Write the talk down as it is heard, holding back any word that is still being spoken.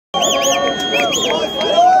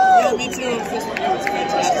Yeah, me too. This one was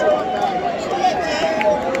fantastic.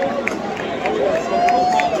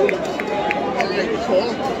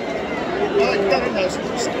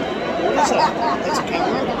 That's a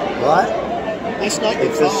camera? What? That's not your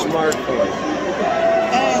It's phone. a smartphone.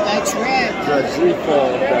 Oh, that's right. It's a Z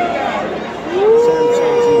Fold. Samsung Z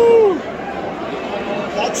Fold.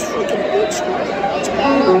 That's freaking good screen. That's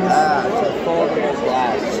bad. Ah, it's a foldable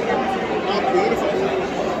glass. Not beautiful.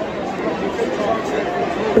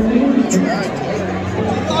 That's right.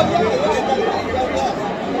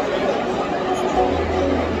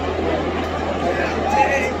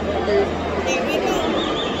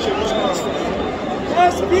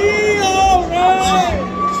 Must be alright!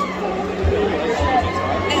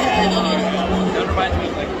 That reminds me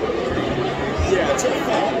of like... Yeah.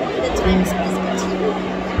 The time space.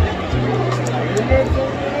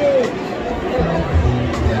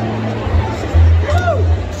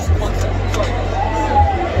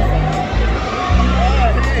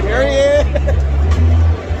 Here he is.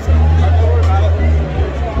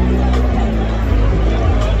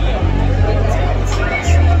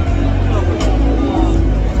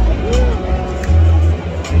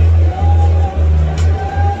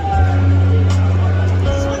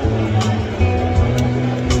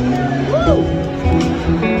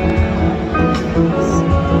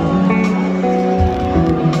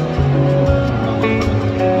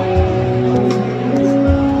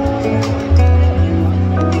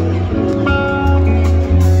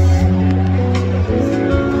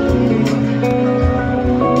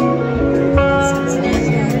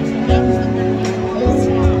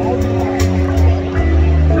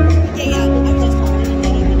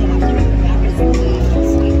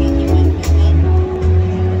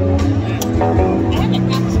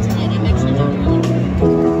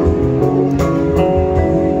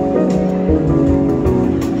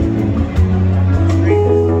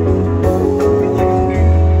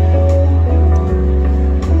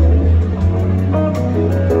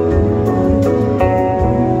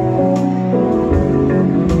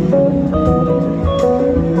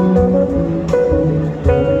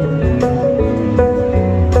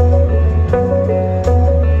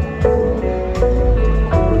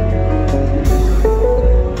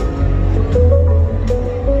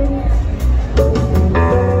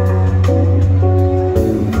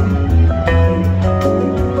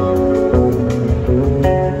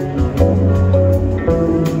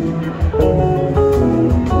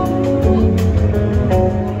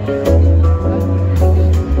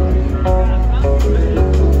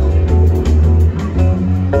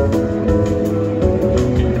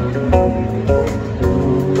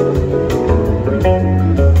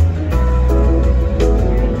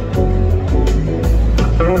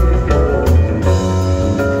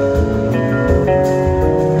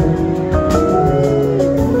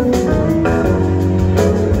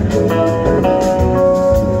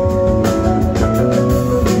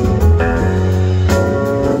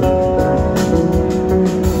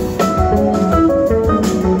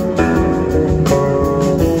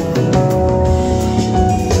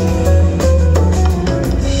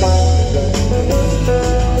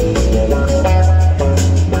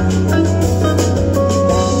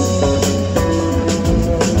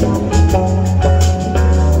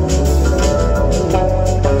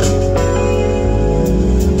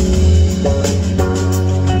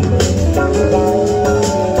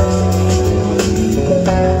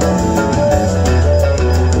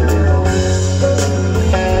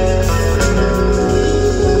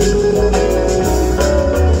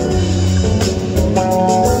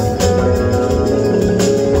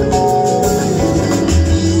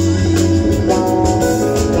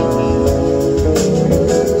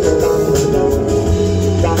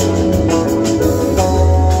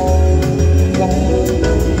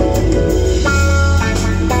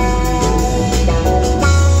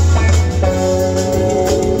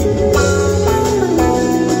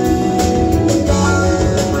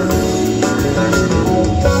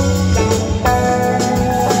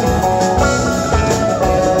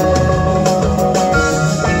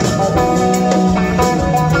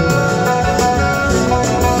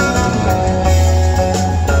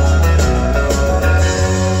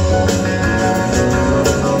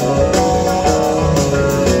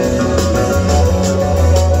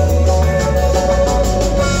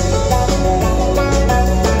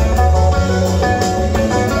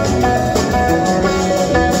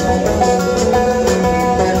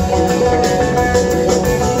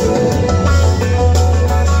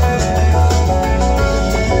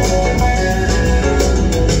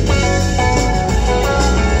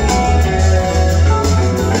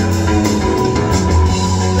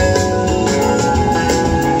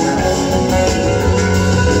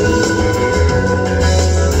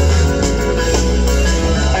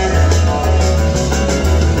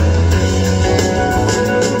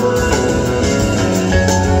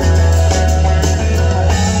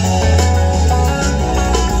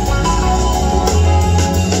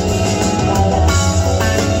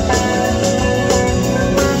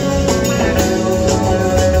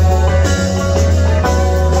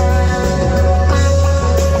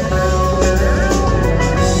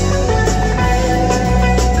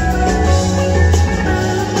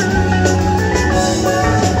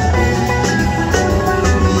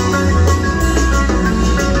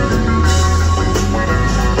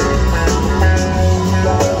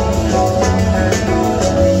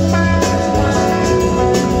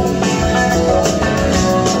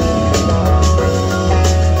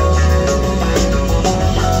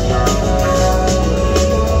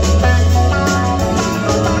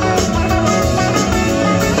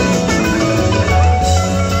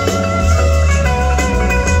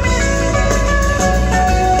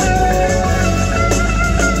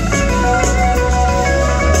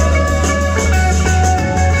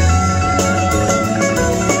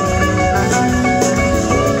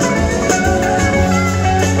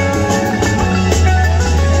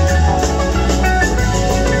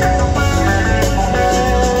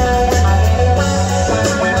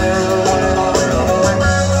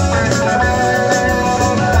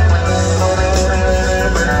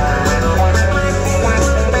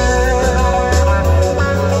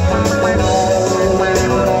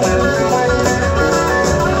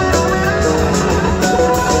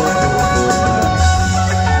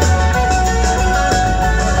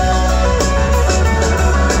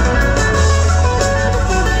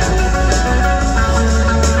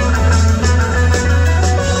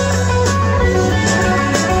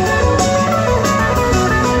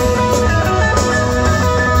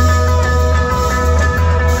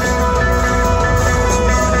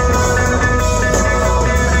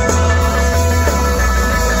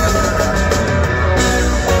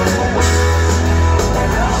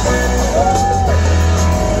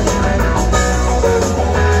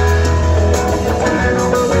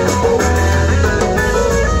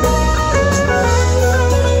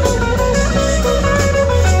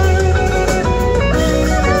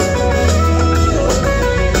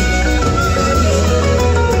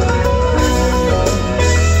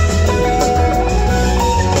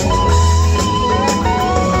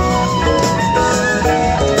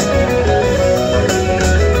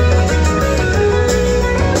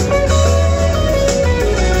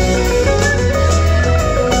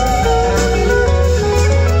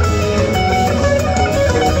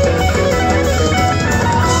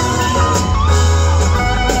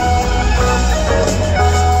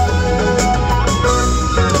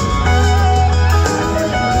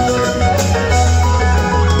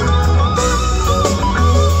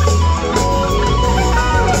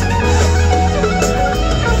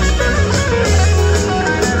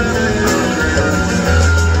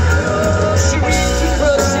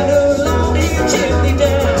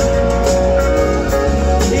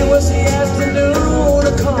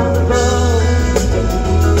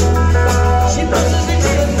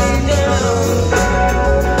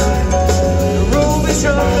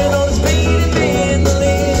 jumping on his painted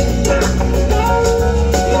mandolin.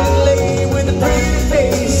 And lay with a pretty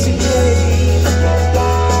face again.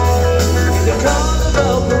 In the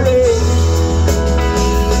carnival parade,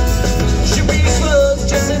 Cherise was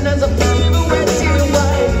dressing as a pirouette in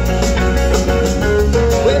white.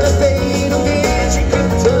 When a fade of she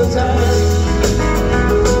gripped her tight.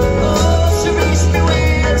 Oh, Cherise,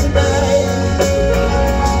 beware tonight.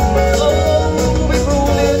 Oh, we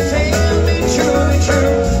Rueben, tell me truly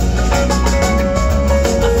true.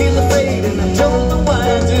 I feel afraid and I don't know why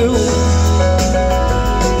I do.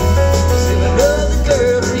 Still another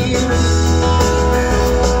girl to you.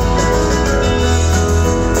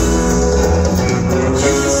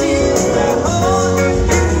 You can see it in my heart,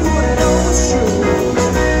 you know it's true.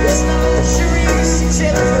 It's not Cherise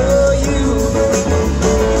except for you,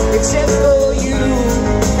 except for you.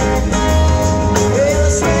 Well, I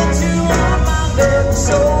swear to all my very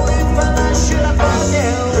soul, if I lie, should I fall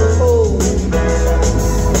down? Oh,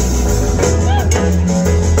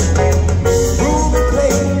 Ruben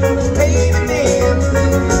played on his painted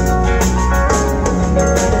mandolin.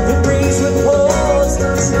 The breeze with walls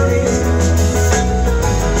listening.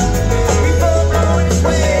 We both on his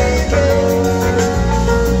way again.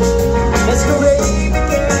 Masquerade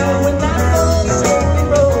began when night falls slowly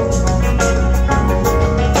roll.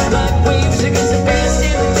 Like waves against the best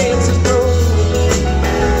and the dancers broke.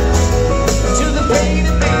 To the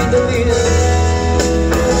painted mandolin.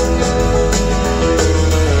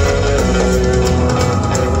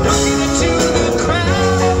 Looking into the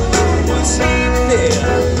crowd, who was sleeping there?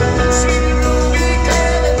 Sweet Ruben,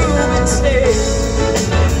 glad that Ruben stayed.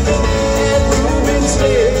 And Ruben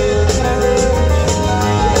stayed.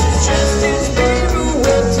 Just his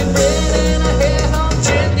pirouette to bed and her hair hung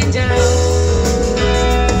gently down.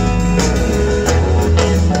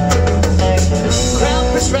 Crowd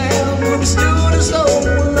pressed round, Ruben stood as though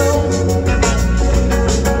alone.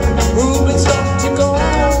 Ruben stopped to go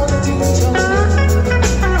on a detour.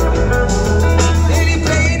 Then he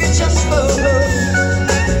played it just for her.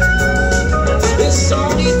 This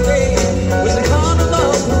song he played was the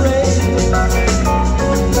carnival parade.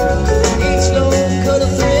 Each note cut a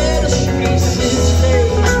thread of Cherise's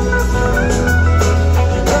face,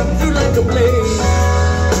 cut through like a blade.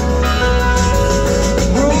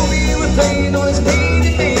 Ruby would play on his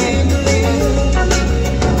painted mandolin.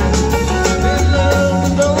 And love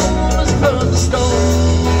was known as from the stone.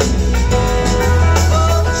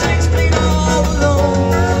 Oh, the tricks played all alone.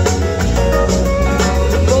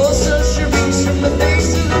 The voice of Cherise from the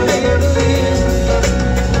face of the mandolin,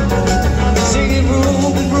 singing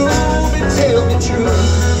Ruben, Ruben, tell me true.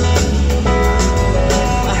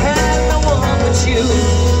 I had no one but you.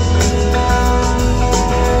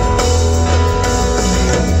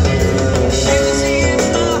 You can see in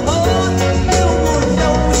my heart, you would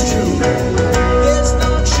know it's true. There's no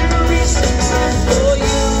Cherise except for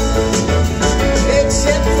you,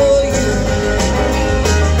 except for you.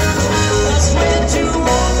 I swear to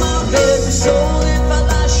all my very soul, if I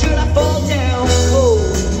lie, should I fall down? Oh,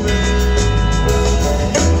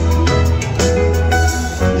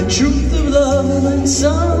 the truth of love when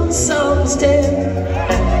some songs tell.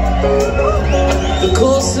 The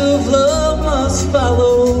course of love must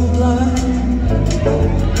follow blind,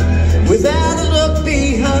 without a look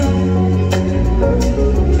behind.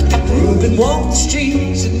 Ruben walked the street